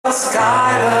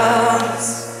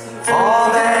Guidance, for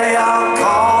they are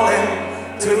calling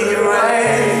to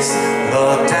erase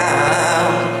the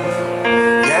dam.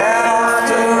 Yet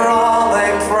after all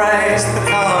they praise the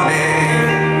coming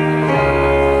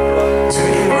to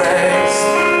erase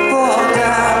the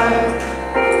dam.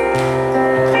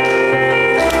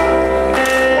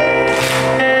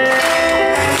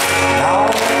 Now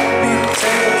let me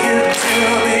take you to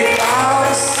the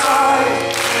other side.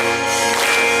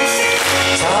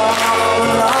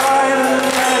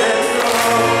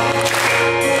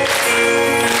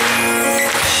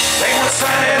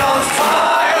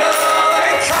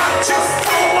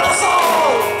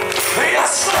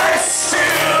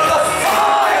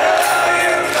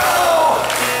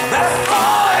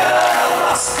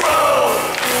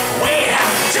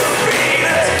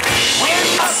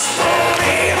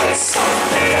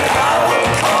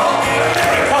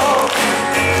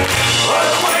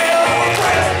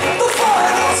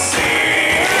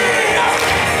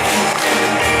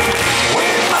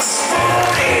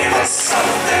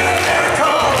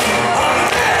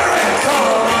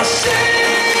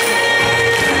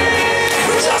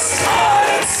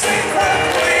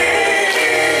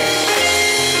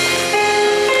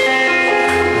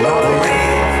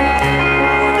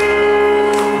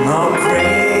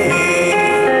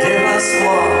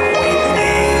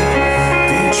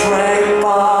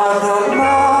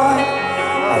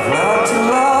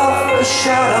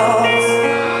 Shadows,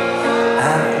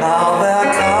 and now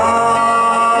they're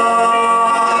coming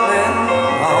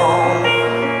home,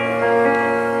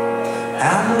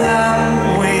 and then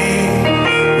we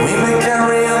may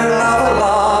carry another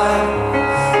line.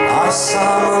 I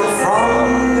summon from